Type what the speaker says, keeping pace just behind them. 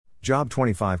Job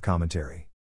 25 Commentary.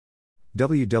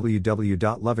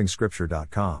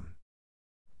 www.lovingscripture.com.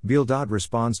 Bildad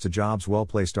responds to Job's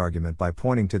well-placed argument by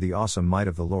pointing to the awesome might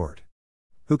of the Lord.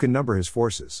 Who can number his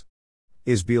forces?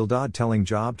 Is Bildad telling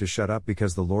Job to shut up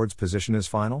because the Lord's position is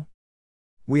final?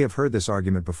 We have heard this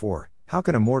argument before: how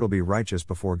can a mortal be righteous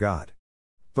before God?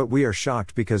 But we are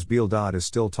shocked because Bildad is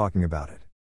still talking about it.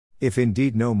 If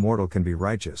indeed no mortal can be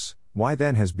righteous, why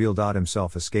then has Bildad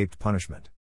himself escaped punishment?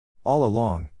 All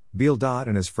along, Bildad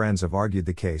and his friends have argued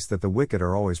the case that the wicked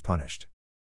are always punished.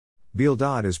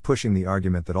 Bildad is pushing the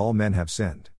argument that all men have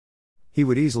sinned. He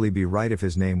would easily be right if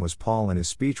his name was Paul and his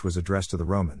speech was addressed to the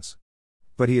Romans.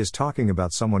 But he is talking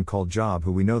about someone called Job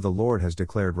who we know the Lord has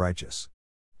declared righteous.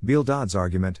 Bildad's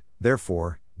argument,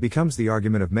 therefore, becomes the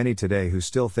argument of many today who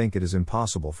still think it is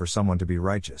impossible for someone to be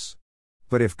righteous.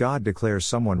 But if God declares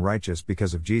someone righteous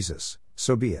because of Jesus,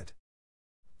 so be it.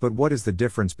 But what is the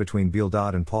difference between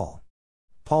Bildad and Paul?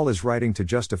 Paul is writing to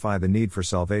justify the need for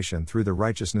salvation through the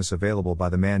righteousness available by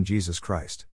the man Jesus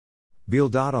Christ.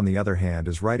 Bildad, on the other hand,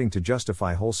 is writing to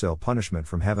justify wholesale punishment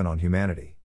from heaven on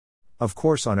humanity. Of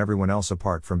course, on everyone else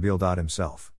apart from Bildad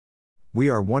himself. We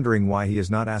are wondering why he is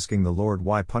not asking the Lord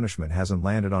why punishment hasn't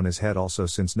landed on his head also,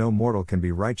 since no mortal can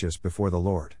be righteous before the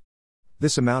Lord.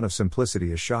 This amount of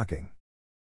simplicity is shocking.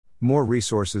 More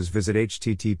resources, visit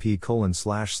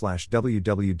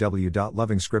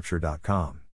http://www.lovingscripture.com.